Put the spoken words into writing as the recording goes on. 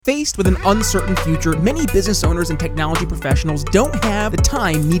Faced with an uncertain future, many business owners and technology professionals don't have the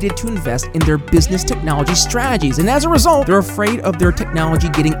time needed to invest in their business technology strategies, and as a result, they're afraid of their technology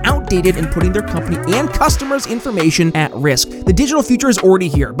getting outdated and putting their company and customers' information at risk. The digital future is already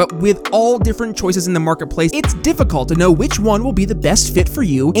here, but with all different choices in the marketplace, it's difficult to know which one will be the best fit for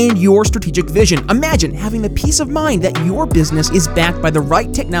you and your strategic vision. Imagine having the peace of mind that your business is backed by the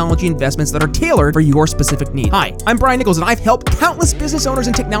right technology investments that are tailored for your specific needs. Hi, I'm Brian Nichols, and I've helped countless business owners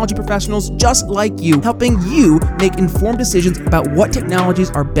and technology professionals just like you, helping you make informed decisions about what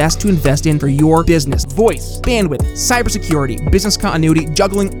technologies are best to invest in for your business. Voice, bandwidth, cybersecurity, business continuity,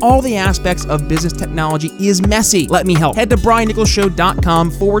 juggling all the aspects of business technology is messy. Let me help. Head to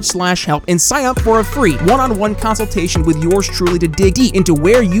briannicholsshow.com/help and sign up for a free one-on-one consultation with yours truly to dig deep into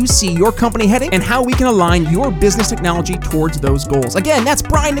where you see your company heading and how we can align your business technology towards those goals. Again, that's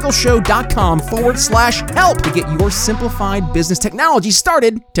briannicholsshow.com/help to get your simplified business technology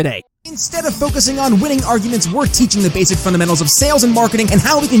started today. Instead of focusing on winning arguments, we're teaching the basic fundamentals of sales and marketing and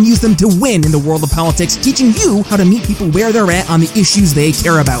how we can use them to win in the world of politics, teaching you how to meet people where they're at on the issues they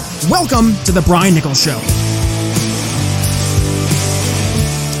care about. Welcome to The Brian Nichols Show.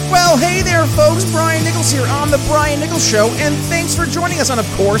 Well, hey there, folks. Brian Nichols here on The Brian Nichols Show, and thanks for joining us on, of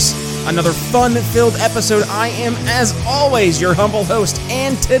course, another fun-filled episode. I am, as always, your humble host,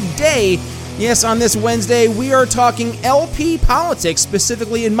 and today, yes, on this Wednesday, we are talking LP politics,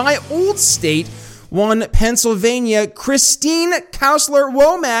 specifically in my old state, Pennsylvania. Kristine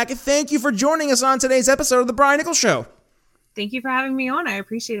Cousler-Womack, thank you for joining us on today's episode of The Brian Nichols Show. Thank you for having me on. I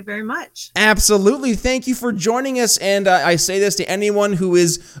appreciate it very much. Absolutely. Thank you for joining us. And I say this to anyone who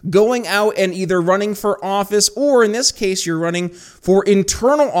is going out and either running for office or, in this case, you're running for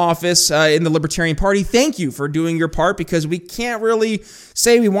internal office in the Libertarian Party. Thank you for doing your part, because we can't really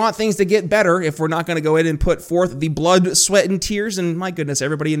say we want things to get better if we're not going to go ahead and put forth the blood, sweat, and tears. And my goodness,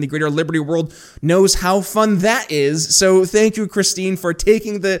 everybody in the greater liberty world knows how fun that is. So thank you, Kristine, for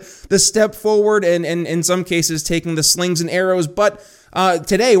taking the step forward and in some cases taking the slings and arrows. But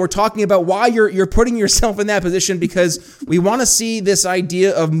today we're talking about why you're putting yourself in that position, because we want to see this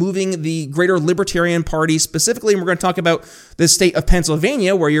idea of moving the greater Libertarian Party specifically, and we're going to talk about the state of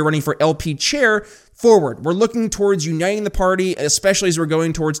Pennsylvania, where you're running for LP chair, forward. We're looking towards uniting the party, especially as we're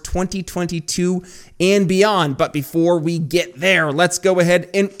going towards 2022 and beyond. But before we get there, let's go ahead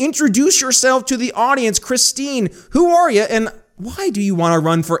and introduce yourself to the audience. Kristine, who are you, and why do you want to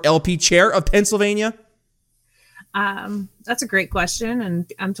run for LP chair of Pennsylvania? That's a great question,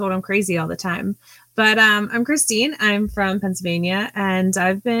 and I'm told I'm crazy all the time. But I'm Kristine. I'm from Pennsylvania, and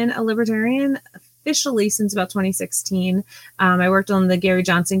I've been a Libertarian officially since about 2016. I worked on the Gary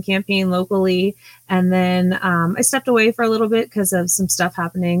Johnson campaign locally, and then I stepped away for a little bit because of some stuff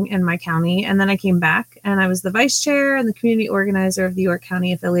happening in my county, and then I came back, and I was the vice chair and the community organizer of the York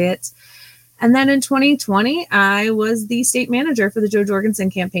County affiliate. And then in 2020, I was the state manager for the Joe Jorgensen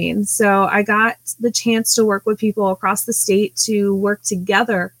campaign. So I got the chance to work with people across the state, to work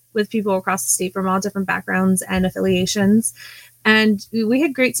together with people across the state from all different backgrounds and affiliations. And we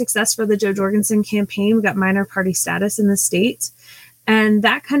had great success for the Joe Jorgensen campaign. We got minor party status in the state. And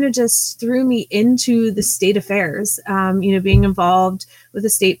that kind of just threw me into the state affairs, being involved with the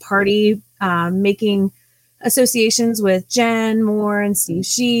state party, making associations with Jen Moore and Steve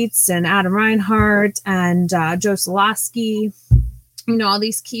Sheets and Adam Reinhardt and Joe Solosky, all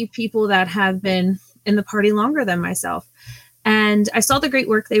these key people that have been in the party longer than myself. And I saw the great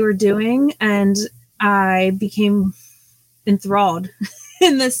work they were doing, and I became enthralled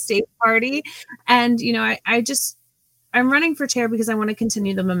in the state party. And, I'm running for chair because I want to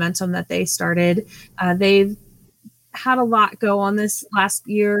continue the momentum that they started. They've had a lot go on this last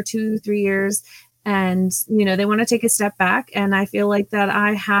year, 2-3 years. And, they want to take a step back. And I feel like that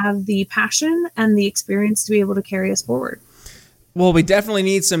I have the passion and the experience to be able to carry us forward. Well, we definitely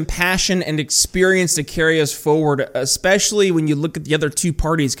need some passion and experience to carry us forward, especially when you look at the other two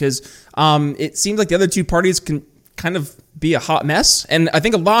parties, because it seems like the other two parties can kind of be a hot mess. And I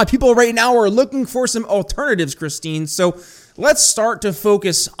think a lot of people right now are looking for some alternatives, Kristine. So let's start to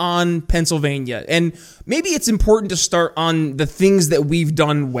focus on Pennsylvania. And maybe it's important to start on the things that we've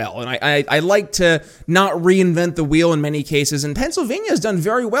done well. And I like to not reinvent the wheel in many cases. And Pennsylvania has done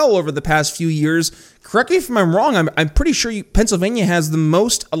very well over the past few years. Correct me if I'm wrong. I'm pretty sure Pennsylvania has the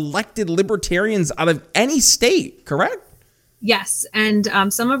most elected libertarians out of any state, correct? Yes, and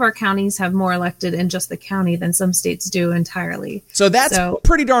some of our counties have more elected in just the county than some states do entirely. So that's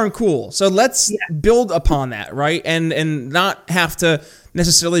pretty darn cool. So let's build upon that, right? And not have to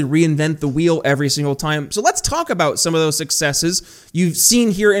necessarily reinvent the wheel every single time. So let's talk about some of those successes you've seen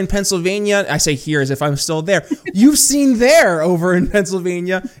here in Pennsylvania. I say here as if I'm still there. You've seen there over in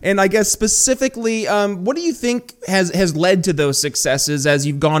Pennsylvania. And I guess specifically, what do you think has led to those successes as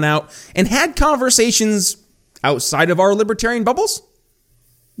you've gone out and had conversations outside of our libertarian bubbles?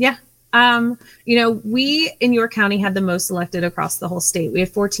 Yeah. We in York County had the most elected across the whole state. We had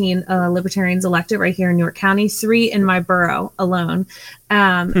 14 libertarians elected right here in York County, 3 in my borough alone.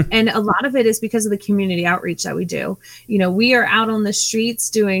 And a lot of it is because of the community outreach that we do. We are out on the streets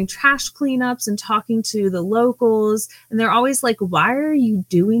doing trash cleanups and talking to the locals. And they're always like, why are you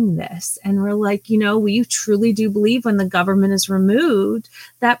doing this? And we're like, we truly do believe when the government is removed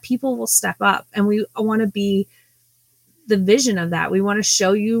that people will step up, and we want to be the vision of that. We want to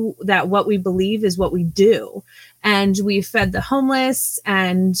show you that what we believe is what we do. And we fed the homeless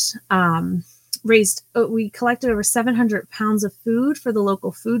and we collected over 700 pounds of food for the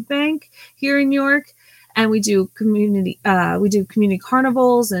local food bank here in York. And we do community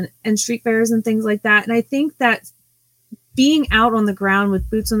carnivals and street fairs and things like that. And I think that being out on the ground with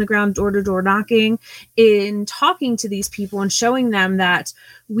boots on the ground, door to door knocking, in talking to these people and showing them that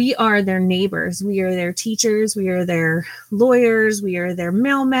we are their neighbors, we are their teachers, we are their lawyers, we are their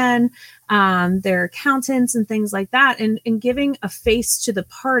mailmen, their accountants and things like that. And giving a face to the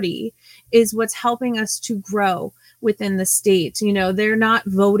party is what's helping us to grow within the state. They're not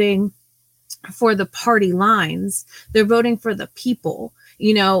voting for the party lines. They're voting for the people.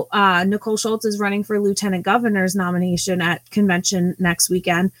 Nicole Schultz is running for lieutenant governor's nomination at convention next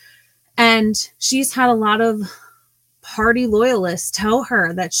weekend. And she's had a lot of party loyalists tell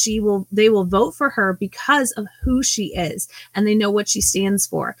her that they will vote for her because of who she is, and they know what she stands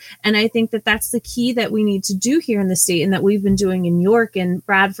for. And I think that that's the key that we need to do here in the state, and that we've been doing in York, and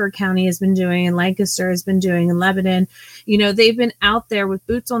Bradford County has been doing, and Lancaster has been doing, in Lebanon. They've been out there with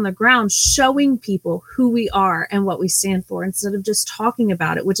boots on the ground, showing people who we are and what we stand for, instead of just talking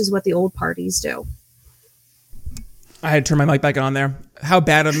about it, which is what the old parties do. I had to turn my mic back on there. How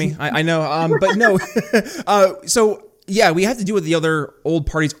bad of me. I know. But no. So yeah, we have to do what the other old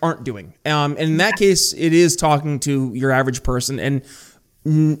parties aren't doing. And in that case, it is talking to your average person and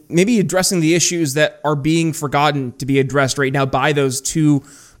maybe addressing the issues that are being forgotten to be addressed right now by those two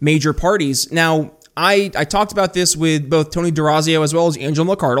major parties. Now, I talked about this with both Tony DeRazio as well as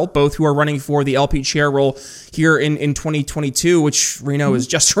Angela McArdle, both who are running for the LP chair role here in 2022, which Reno is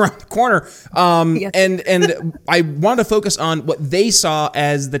just around the corner. Yes. And I wanted to focus on what they saw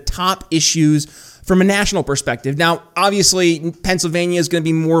as the top issues from a national perspective. Now, obviously, Pennsylvania is going to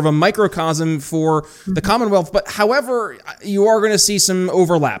be more of a microcosm for the Commonwealth, but however, you are going to see some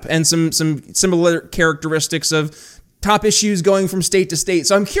overlap and some similar characteristics of top issues going from state to state.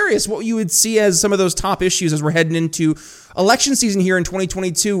 So I'm curious what you would see as some of those top issues as we're heading into election season here in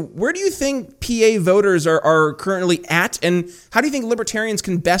 2022. Where do you think PA voters are currently at, and how do you think libertarians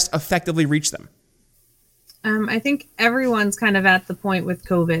can best effectively reach them? I think everyone's kind of at the point with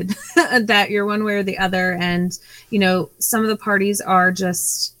COVID that you're one way or the other. And, some of the parties are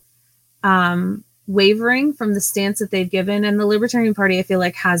just wavering from the stance that they've given. And the Libertarian Party, I feel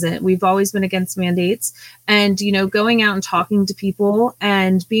like, hasn't. We've always been against mandates. And, going out and talking to people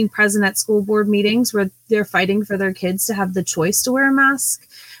and being present at school board meetings where they're fighting for their kids to have the choice to wear a mask,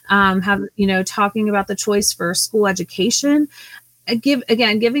 talking about the choice for school education.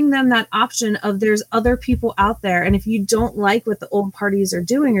 Giving them that option of there's other people out there. And if you don't like what the old parties are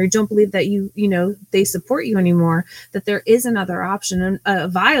doing, or you don't believe that they support you anymore, that there is another option, a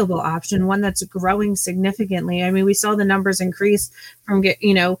viable option, one that's growing significantly. I mean, we saw the numbers increase from,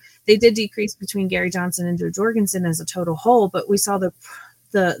 they did decrease between Gary Johnson and Joe Jorgensen as a total whole, but we saw the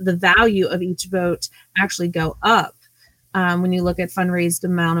value of each vote actually go up. When you look at fundraised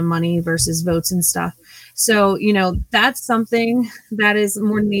amount of money versus votes and stuff. So, that's something that is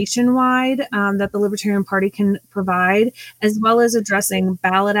more nationwide that the Libertarian Party can provide, as well as addressing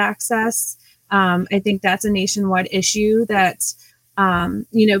ballot access. I think that's a nationwide issue that,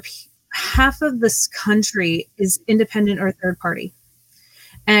 half of this country is independent or third party.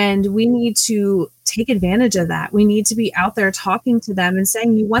 And we need to take advantage of that. We need to be out there talking to them and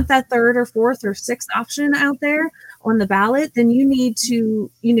saying, you want that third or fourth or sixth option out there on the ballot, then you need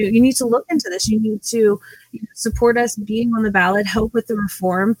to, you need to look into this. You need to support us being on the ballot, help with the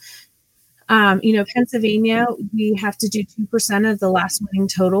reform. Pennsylvania, we have to do 2% of the last winning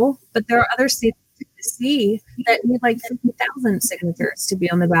total, but there are other states that need like 50,000 signatures to be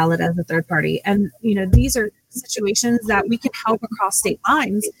on the ballot as a third party. And, these are situations that we can help across state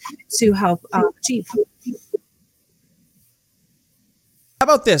lines to help achieve. How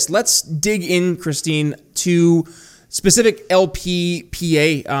about this? Let's dig in, Kristine, to specific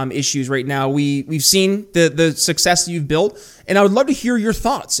LPPA issues right now. We've seen the success you've built, and I would love to hear your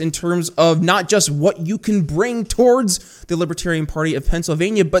thoughts in terms of not just what you can bring towards the Libertarian Party of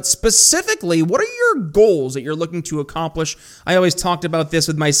Pennsylvania, but specifically, what are your goals that you're looking to accomplish? I always talked about this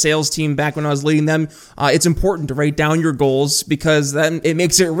with my sales team back when I was leading them. It's important to write down your goals because then it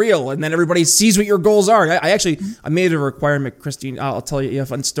makes it real, and then everybody sees what your goals are. I made it a requirement, Kristine. I'll tell you a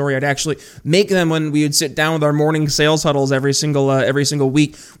fun story. I'd actually make them when we would sit down with our morning sales huddles every single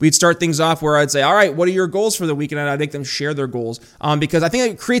week. We'd start things off where I'd say, all right, what are your goals for the week? And I'd make them share their goals because I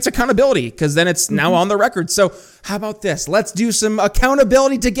think it creates accountability because then it's now on the record. So how about this? Let's do some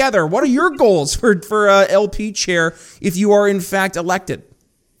accountability together. What are your goals for LP chair if you are in fact elected?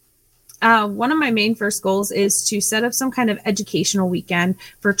 One of my main first goals is to set up some kind of educational weekend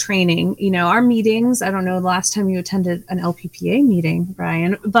for training. You know, our meetings, I don't know the last time you attended an LPPA meeting,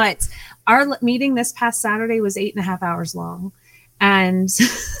 Brian, but our meeting this past Saturday was 8.5 hours long. And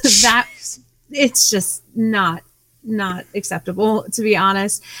that it's just not acceptable, to be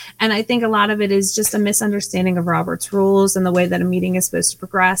honest. And I think a lot of it is just a misunderstanding of Robert's rules and the way that a meeting is supposed to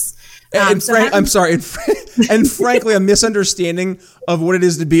progress. And frankly, a misunderstanding of what it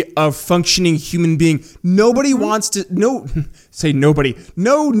is to be a functioning human being. Nobody wants to, no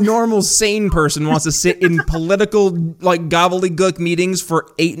normal sane person wants to sit in political like gobbledygook meetings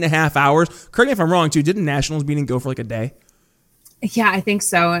for 8.5 hours. Correct me if I'm wrong too. Didn't Nationals meeting go for like a day? Yeah, I think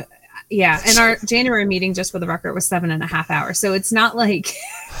so. Yeah, and our January meeting, just for the record, was 7.5 hours. So it's not like,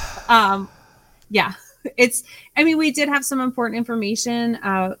 we did have some important information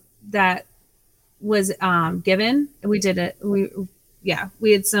that was given. We did it. We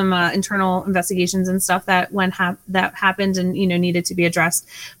had some internal investigations and stuff that that happened and, needed to be addressed.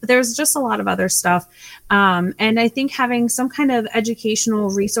 But there's just a lot of other stuff. And I think having some kind of educational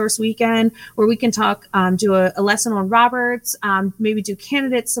resource weekend where we can talk, do a lesson on Roberts, maybe do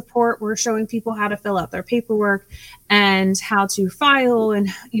candidate support. We're showing people how to fill out their paperwork and how to file and,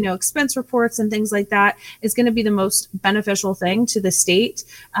 expense reports and things like that is going to be the most beneficial thing to the state.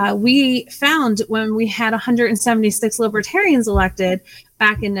 We found when we had 176 Libertarians elected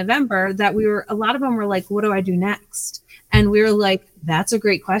back in November that a lot of them were like, what do I do next? And we were like, that's a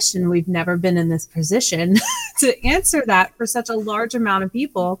great question. We've never been in this position to answer that for such a large amount of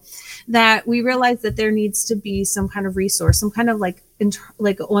people that we realized that there needs to be some kind of resource, some kind of like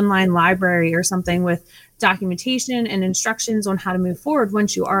online library or something with documentation and instructions on how to move forward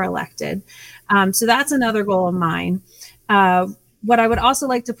once you are elected. So that's another goal of mine. What I would also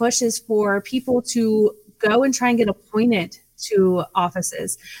like to push is for people to go and try and get appointed to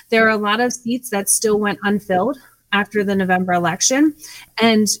offices. There are a lot of seats that still went unfilled after the November election.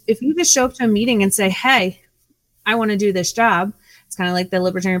 And if you just show up to a meeting and say, hey, I want to do this job, it's kind of like the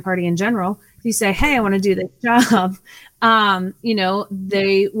Libertarian Party in general. If you say, hey, I want to do this job,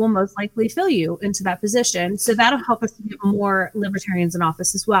 they will most likely fill you into that position. So that'll help us to get more Libertarians in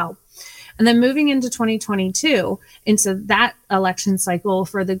office as well. And then moving into 2022, into that election cycle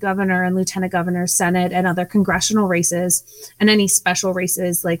for the governor and lieutenant governor, Senate, and other congressional races, and any special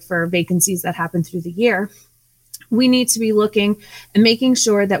races like for vacancies that happen through the year, we need to be looking and making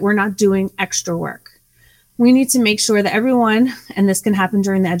sure that we're not doing extra work. We need to make sure that everyone, and this can happen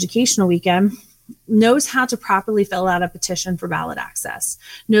during the educational weekend, knows how to properly fill out a petition for ballot access,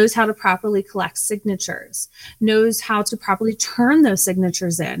 knows how to properly collect signatures, knows how to properly turn those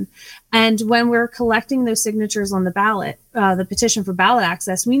signatures in. And when we're collecting those signatures on the ballot, the petition for ballot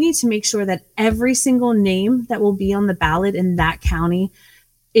access, we need to make sure that every single name that will be on the ballot in that county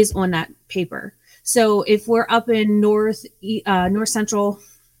is on that paper. So if we're up in north central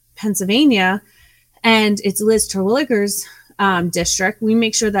Pennsylvania and it's Liz Terwilliger's district, we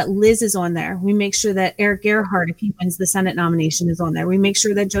make sure that Liz is on there. We make sure that Eric Gerhardt, if he wins the Senate nomination, is on there. We make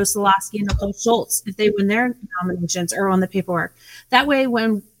sure that Joe Solosky and Nicole Schultz, if they win their nominations, are on the paperwork. That way,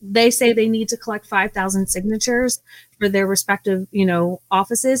 when they say they need to collect 5,000 signatures for their respective,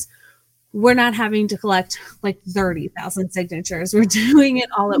 offices, we're not having to collect like 30,000 signatures. We're doing it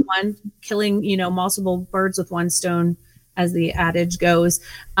all at once, killing, multiple birds with one stone, as the adage goes.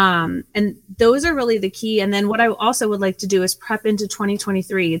 And those are really the key. And then what I also would like to do is prep into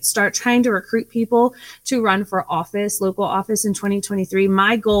 2023. It's start trying to recruit people to run for office, local office in 2023.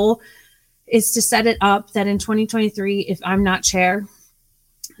 My goal is to set it up that in 2023, if I'm not chair,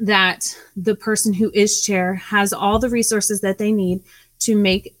 that the person who is chair has all the resources that they need to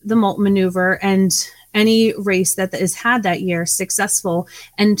make the Molt maneuver and any race that is had that year successful,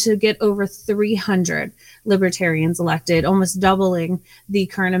 and to get over 300 Libertarians elected, almost doubling the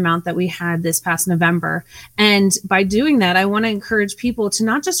current amount that we had this past November. And by doing that, I want to encourage people to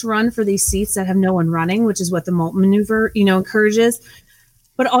not just run for these seats that have no one running, which is what the Molt maneuver, encourages,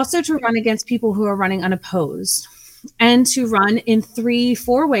 but also to run against people who are running unopposed, and to run in 3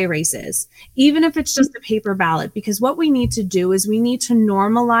 4-way races, even if it's just a paper ballot. Because what we need to do is we need to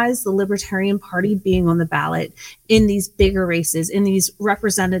normalize the Libertarian Party being on the ballot in these bigger races, in these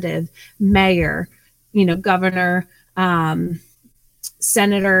representative, mayor, governor,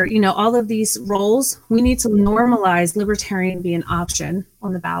 senator, all of these roles. We need to normalize Libertarian be an option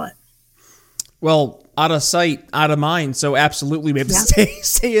on the ballot. Well, out of sight, out of mind. So absolutely, we have to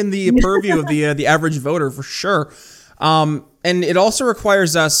stay in the purview of the average voter for sure. And it also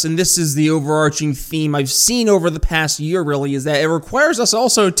requires us, and this is the overarching theme I've seen over the past year, really, is that it requires us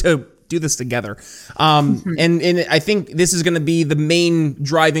also to do this together. And I think this is going to be the main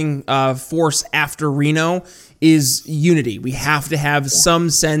driving force after Reno is unity. We have to have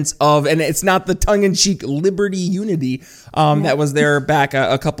some sense of, and it's not the tongue-in-cheek liberty unity that was there back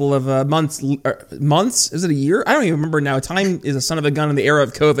a couple of months. Is it a year? I don't even remember now. Time is a son of a gun in the era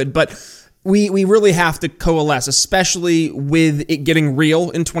of COVID, but we really have to coalesce, especially with it getting real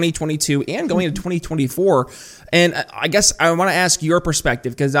in 2022 and going into 2024. And I guess I want to ask your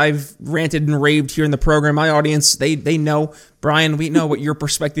perspective, because I've ranted and raved here in the program. My audience, they know, Brian, we know what your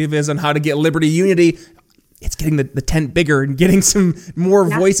perspective is on how to get liberty unity. It's getting the tent bigger and getting some more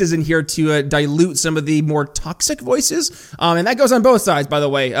voices in here to dilute some of the more toxic voices. And that goes on both sides, by the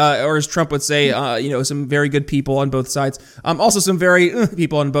way, or as Trump would say, some very good people on both sides. Also some very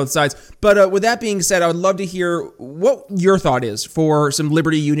people on both sides. But with that being said, I would love to hear what your thought is for some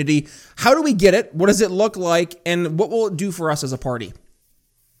liberty unity. How do we get it? What does it look like? And what will it do for us as a party?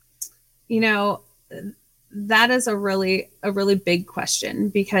 That is a really big question,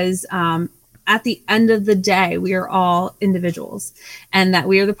 because at the end of the day, we are all individuals, and that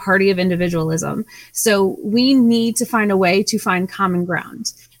we are the party of individualism. So we need to find a way to find common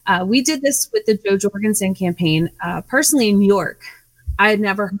ground. We did this with the Joe Jorgensen campaign. Personally, in New York, I had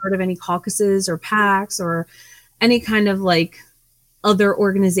never heard of any caucuses or PACs or any kind of other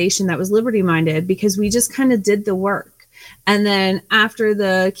organization that was liberty-minded, because we just kind of did the work. And then after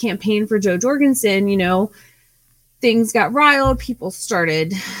the campaign for Joe Jorgensen, things got riled, people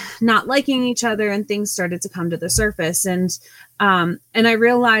started not liking each other, and things started to come to the surface. And I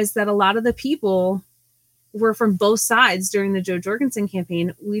realized that a lot of the people were from both sides during the Joe Jorgensen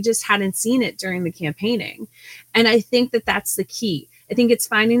campaign. We just hadn't seen it during the campaigning. And I think that that's the key. I think it's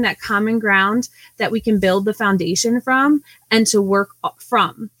finding that common ground that we can build the foundation from and to work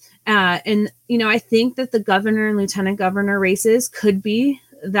from. I think that the governor and lieutenant governor races could be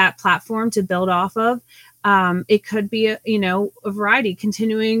that platform to build off of. It could be, a variety,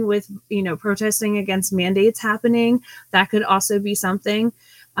 continuing with, protesting against mandates happening. That could also be something.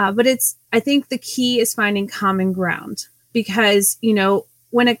 But I think the key is finding common ground, because,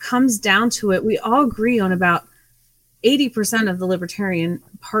 when it comes down to it, we all agree on about 80% of the Libertarian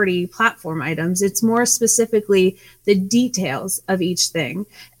Party platform items. It's more specifically the details of each thing.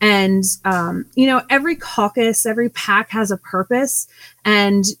 And, every caucus, every PAC has a purpose,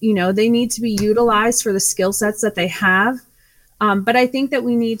 and, they need to be utilized for the skill sets that they have. But I think that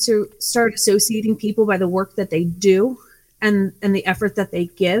we need to start associating people by the work that they do and the effort that they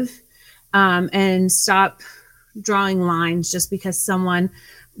give, and stop drawing lines just because someone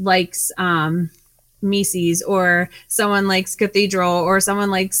likes, Mises, or someone likes Cathedral, or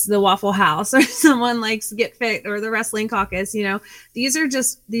someone likes the Waffle House, or someone likes Get Fit, or the Wrestling Caucus. These are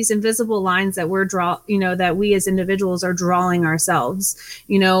just these invisible lines that that we as individuals are drawing ourselves.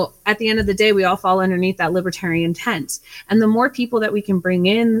 At the end of the day, we all fall underneath that libertarian tent. And the more people that we can bring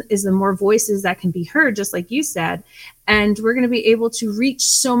in is the more voices that can be heard, just like you said. And we're going to be able to reach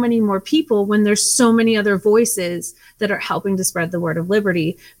so many more people when there's so many other voices that are helping to spread the word of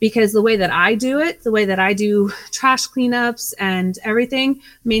liberty. Because the way that I do it, the way that I do trash cleanups and everything,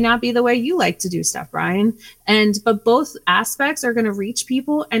 may not be the way you like to do stuff, Brian. But both aspects are going to reach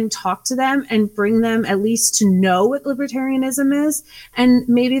people and talk to them and bring them at least to know what libertarianism is. And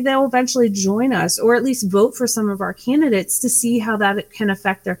maybe they'll eventually join us, or at least vote for some of our candidates to see how that can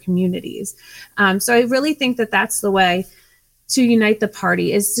affect their communities. So I really think that that's the way to unite the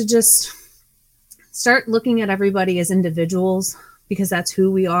party, is to just start looking at everybody as individuals, because that's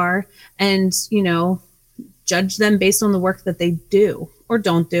who we are, and, judge them based on the work that they do or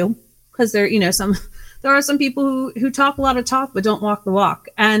don't do. Because there are some people who talk a lot of talk, but don't walk the walk.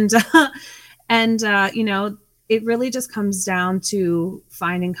 And it really just comes down to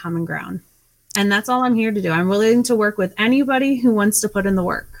finding common ground. And that's all I'm here to do. I'm willing to work with anybody who wants to put in the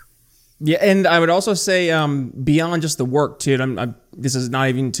work. Yeah, and I would also say beyond just the work, too. This is not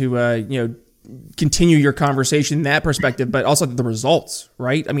even to continue your conversation in that perspective, but also the results,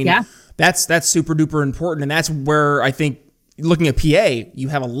 right? I mean, that's super duper important, and that's where I think looking at PA, you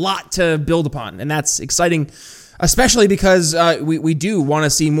have a lot to build upon, and that's exciting, especially because we do want to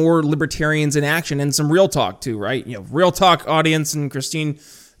see more libertarians in action and some real talk too, right? Real talk audience, and Kristine,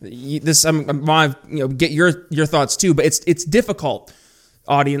 this I want to get your thoughts too, but it's difficult,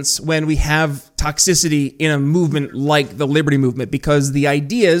 audience, when we have toxicity in a movement like the Liberty Movement, because the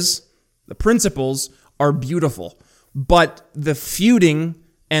ideas, the principles are beautiful, but the feuding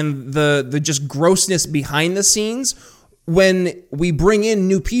and the just grossness behind the scenes, when we bring in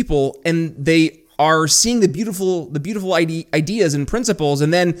new people and they are seeing the beautiful ideas and principles,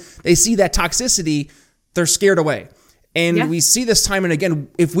 and then they see that toxicity, they're scared away. And we see this time and again.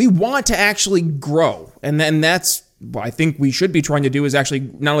 If we want to actually grow, and then that's what I think we should be trying to do, is actually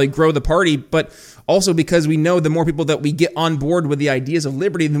not only grow the party, but also because we know the more people that we get on board with the ideas of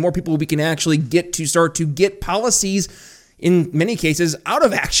liberty, the more people we can actually get to start to get policies, in many cases, out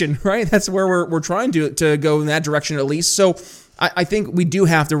of action, right? That's where we're trying to go in that direction, at least. So I think we do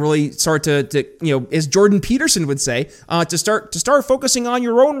have to really start to as Jordan Peterson would say, to start focusing on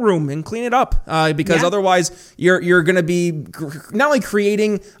your own room and clean it up, because otherwise you're going to be not only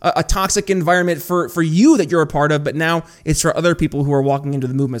creating a toxic environment for you that you're a part of, but now it's for other people who are walking into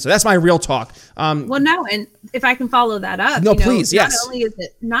the movement. So that's my real talk. And if I can follow that up, please, yes.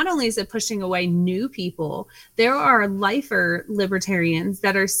 Not only is it pushing away new people, there are lifer libertarians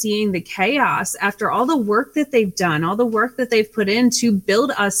that are seeing the chaos after all the work that they've done, all the work that they've put in to build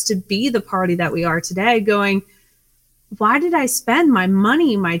us to be the party that we are today, going, why did I spend my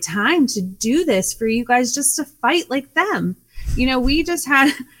money, my time to do this for you guys just to fight like them? We just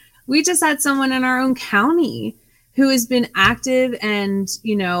had someone in our own county who has been active and,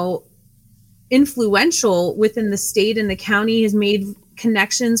 influential within the state and the county, has made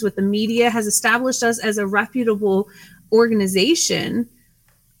connections with the media, has established us as a reputable organization,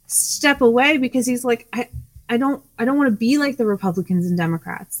 step away because he's like, I don't want to be like the Republicans and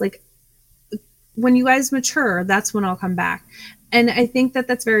Democrats. Like, when you guys mature, that's when I'll come back. And I think that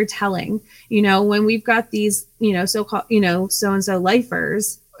that's very telling, when we've got these, so-called, so-and-so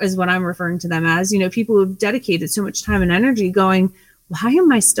lifers is what I'm referring to them as, people who've dedicated so much time and energy going, why am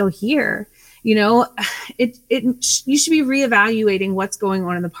I still here? You should be reevaluating what's going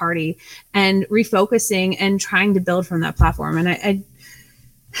on in the party and refocusing and trying to build from that platform. And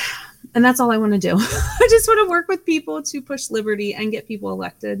that's all I want to do. I just want to work with people to push liberty and get people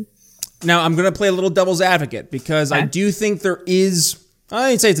elected. Now, I'm going to play a little devil's advocate, because I do think there is, I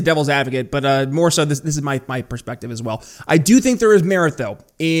didn't say it's a devil's advocate, but more so this is my perspective as well. I do think there is merit, though,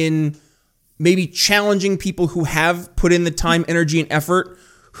 in maybe challenging people who have put in the time, energy, and effort,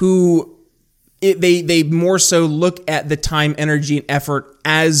 who they more so look at the time, energy, and effort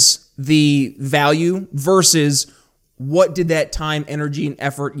as the value versus what did that time, energy, and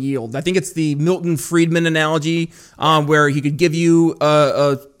effort yield. I think it's the Milton Friedman analogy, where he could give you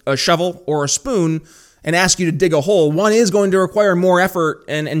a shovel or a spoon and ask you to dig a hole. One is going to require more effort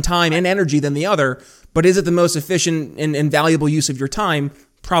and time and energy than the other, but is it the most efficient and valuable use of your time?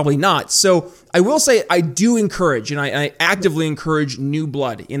 Probably not. So I will say I do encourage, and I actively encourage new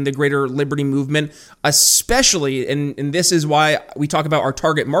blood in the greater liberty movement, especially, and this is why we talk about our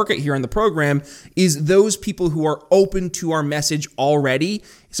target market here on the program, is those people who are open to our message already.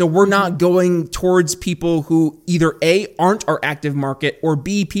 So we're not going towards people who either A, aren't our active market, or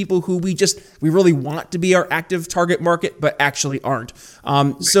B, people who we really want to be our active target market, but actually aren't.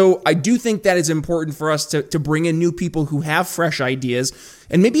 So I do think that is important for us to bring in new people who have fresh ideas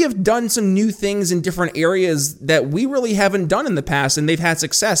and maybe have done some new things in different areas that we really haven't done in the past, and they've had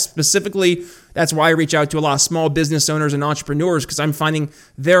success. Specifically, that's why I reach out to a lot of small business owners and entrepreneurs, because I'm finding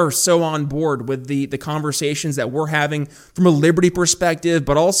they're so on board with the conversations that we're having from a liberty perspective,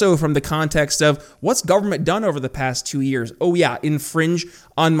 but also from the context of what's government done over the past 2 years. Oh yeah, infringe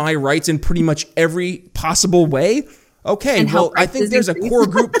on my rights in pretty much every possible way. Okay, well, I think there's a core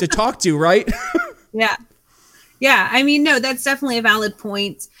group to talk to, right? Yeah. Yeah, I mean, no, that's definitely a valid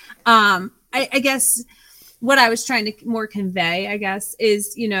point. I guess what I was trying to more convey, I guess,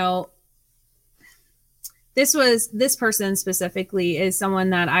 is, this person specifically is someone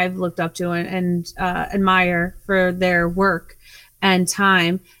that I've looked up to and admire for their work and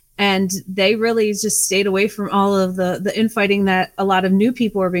time. And they really just stayed away from all of the infighting that a lot of new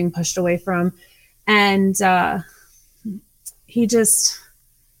people are being pushed away from. And he just...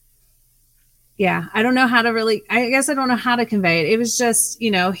 yeah, I don't know how to really, I guess I don't know how to convey it. It was just,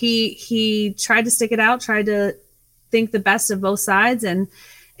 he tried to stick it out, tried to think the best of both sides, and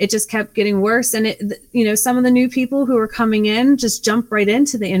it just kept getting worse. And some of the new people who are coming in just jump right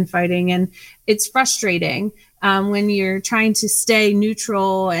into the infighting, and it's frustrating when you're trying to stay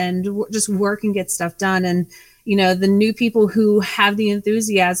neutral and just work and get stuff done. And the new people who have the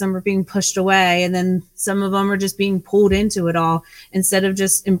enthusiasm are being pushed away, and then some of them are just being pulled into it all instead of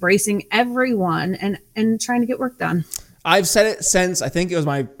just embracing everyone and trying to get work done. I've said it since, I think it was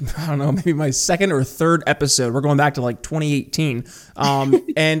maybe my second or third episode. We're going back to like 2018.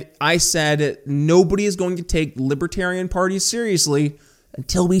 And I said, nobody is going to take Libertarian Party seriously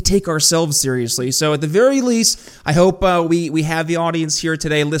until we take ourselves seriously. So at the very least, I hope we have the audience here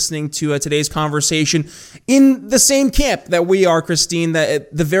today listening to today's conversation in the same camp that we are, Kristine, that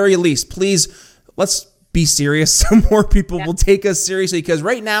at the very least, please, let's be serious so more people will take us seriously, because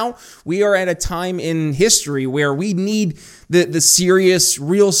right now we are at a time in history where we need the serious,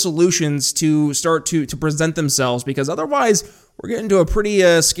 real solutions to start to present themselves, because otherwise we're getting to a pretty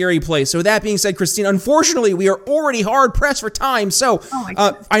scary place. So with that being said, Kristine, unfortunately, we are already hard pressed for time. So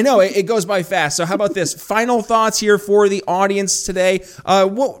I know it goes by fast. So how about this? Final thoughts here for the audience today.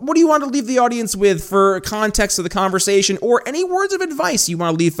 What do you want to leave the audience with for context of the conversation, or any words of advice you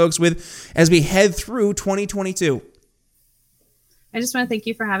want to leave folks with as we head through 2022? I just want to thank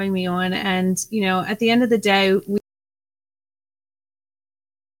you for having me on. And, at the end of the day,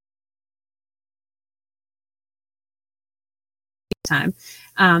 time,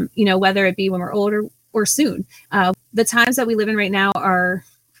 whether it be when we're older or soon. The times that we live in right now are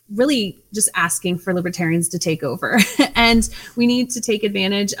really just asking for libertarians to take over. And we need to take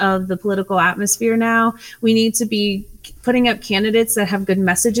advantage of the political atmosphere now. We need to be putting up candidates that have good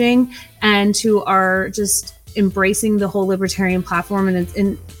messaging and who are just embracing the whole libertarian platform and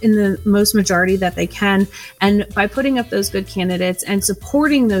in the most majority that they can. And by putting up those good candidates and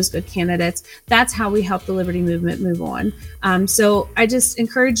supporting those good candidates, that's how we help the liberty movement move on. So I just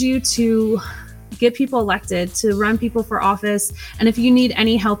encourage you to get people elected, to run people for office. And if you need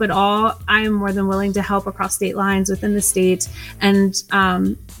any help at all, I am more than willing to help across state lines within the state. And,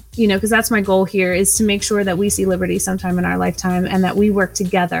 because that's my goal here, is to make sure that we see liberty sometime in our lifetime and that we work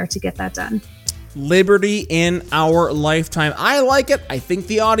together to get that done. Liberty in our lifetime. I like it. I think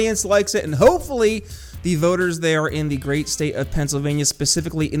the audience likes it. And hopefully the voters there in the great state of Pennsylvania,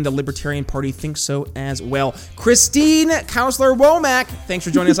 specifically in the Libertarian Party, think so as well. Kristine Cousler-Womack, thanks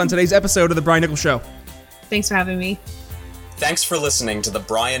for joining us on today's episode of The Brian Nichols Show. Thanks for having me. Thanks for listening to The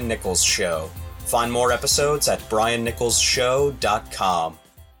Brian Nichols Show. Find more episodes at briannicholsshow.com.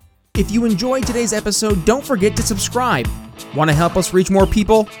 If you enjoyed today's episode, don't forget to subscribe. Want to help us reach more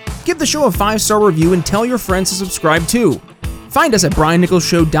people? Give the show a 5-star review and tell your friends to subscribe too. Find us at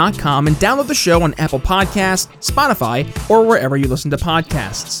briannicholsshow.com and download the show on Apple Podcasts, Spotify, or wherever you listen to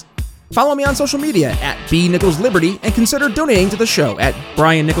podcasts. Follow me on social media at bnicholsliberty and consider donating to the show at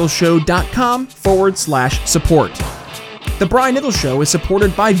briannicholsshow.com/support. The Brian Nichols Show is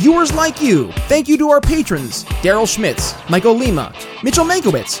supported by viewers like you. Thank you to our patrons, Daryl Schmitz, Michael Lima, Mitchell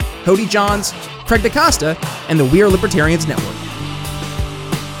Mankiewicz, Cody Johns, Craig DaCosta, and the We Are Libertarians Network.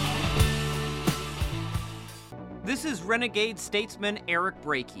 This is Renegade Statesman Eric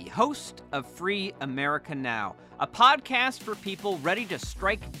Brakey, host of Free America Now, a podcast for people ready to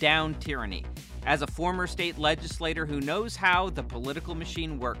strike down tyranny. As a former state legislator who knows how the political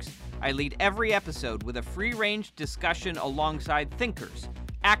machine works, I lead every episode with a free-range discussion alongside thinkers,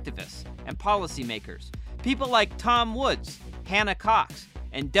 activists, and policymakers. People like Tom Woods, Hannah Cox,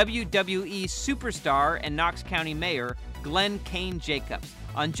 and WWE superstar and Knox County Mayor Glenn Kane Jacobs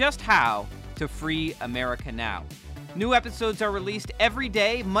on just how to free America now. New episodes are released every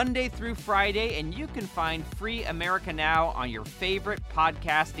day, Monday through Friday, and you can find Free America Now on your favorite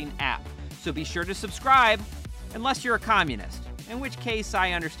podcasting app. So be sure to subscribe, unless you're a communist, in which case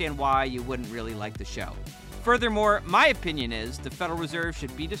I understand why you wouldn't really like the show. Furthermore, my opinion is the Federal Reserve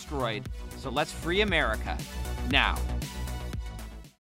should be destroyed, so let's free America now.